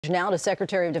Now to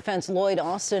Secretary of Defense Lloyd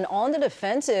Austin on the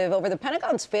defensive over the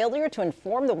Pentagon's failure to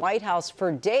inform the White House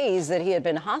for days that he had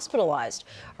been hospitalized.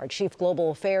 Our chief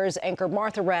global affairs anchor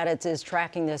Martha Raddatz is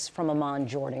tracking this from Amman,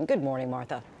 Jordan. Good morning,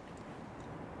 Martha.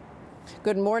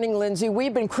 Good morning, Lindsay.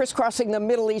 We've been crisscrossing the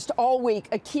Middle East all week,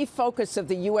 a key focus of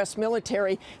the U.S.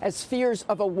 military as fears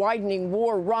of a widening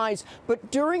war rise. But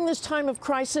during this time of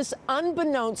crisis,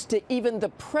 unbeknownst to even the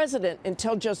president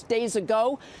until just days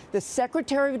ago, the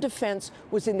Secretary of Defense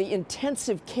was in the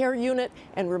intensive care unit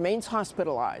and remains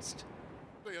hospitalized.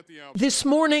 This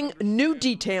morning, new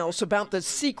details about the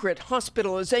secret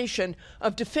hospitalization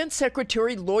of Defense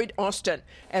Secretary Lloyd Austin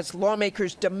as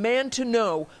lawmakers demand to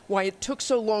know why it took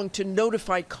so long to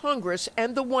notify Congress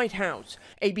and the White House.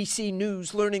 ABC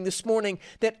News learning this morning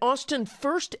that Austin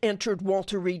first entered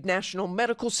Walter Reed National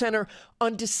Medical Center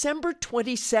on December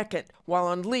 22nd while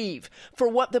on leave for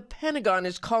what the Pentagon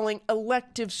is calling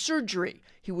elective surgery.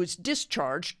 He was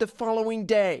discharged the following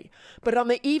day. But on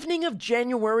the evening of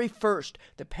January 1st,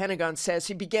 the Pentagon says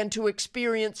he began to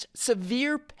experience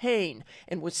severe pain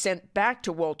and was sent back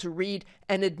to Walter Reed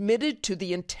and admitted to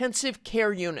the intensive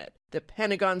care unit. The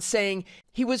Pentagon saying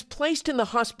he was placed in the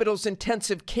hospital's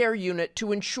intensive care unit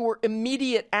to ensure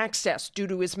immediate access due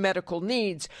to his medical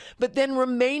needs, but then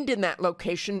remained in that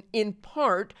location in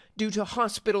part due to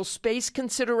hospital space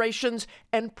considerations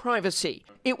and privacy.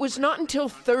 It was not until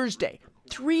Thursday,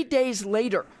 3 days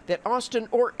later, that Austin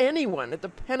or anyone at the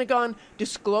Pentagon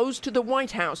disclosed to the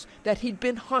White House that he'd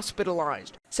been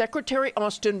hospitalized. Secretary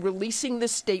Austin releasing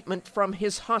this statement from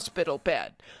his hospital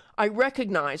bed. I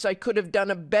recognize I could have done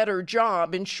a better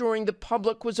job ensuring the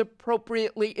public was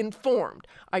appropriately informed.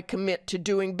 I commit to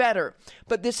doing better.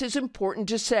 But this is important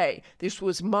to say. This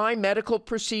was my medical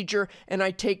procedure, and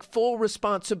I take full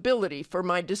responsibility for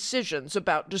my decisions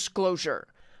about disclosure.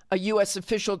 A U.S.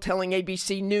 official telling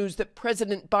ABC News that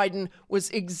President Biden was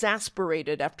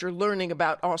exasperated after learning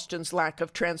about Austin's lack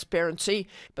of transparency,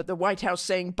 but the White House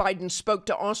saying Biden spoke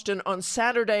to Austin on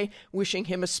Saturday, wishing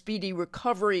him a speedy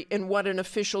recovery in what an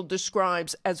official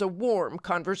describes as a warm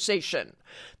conversation.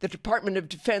 The Department of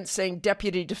Defense saying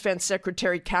Deputy Defense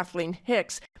Secretary Kathleen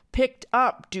Hicks picked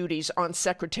up duties on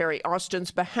Secretary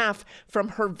Austin's behalf from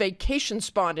her vacation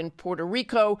spot in Puerto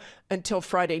Rico until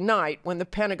Friday night, when the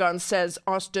Pentagon says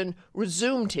Austin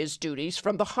resumed his duties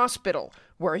from the hospital,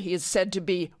 where he is said to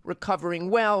be recovering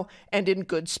well and in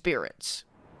good spirits.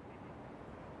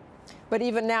 But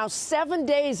even now, 7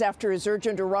 days after his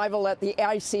urgent arrival at the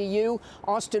ICU,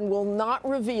 Austin will not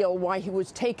reveal why he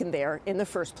was taken there in the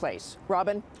first place.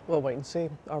 Robin? We'll wait and see.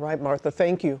 All right, Martha,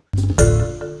 thank you.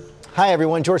 Hi,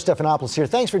 everyone. George Stephanopoulos here.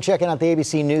 Thanks for checking out the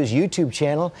ABC News YouTube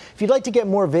channel. If you'd like to get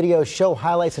more videos, show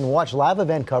highlights, and watch live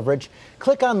event coverage,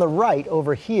 click on the right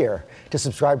over here to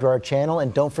subscribe to our channel.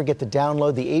 And don't forget to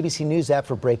download the ABC News app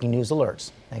for breaking news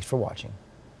alerts. Thanks for watching.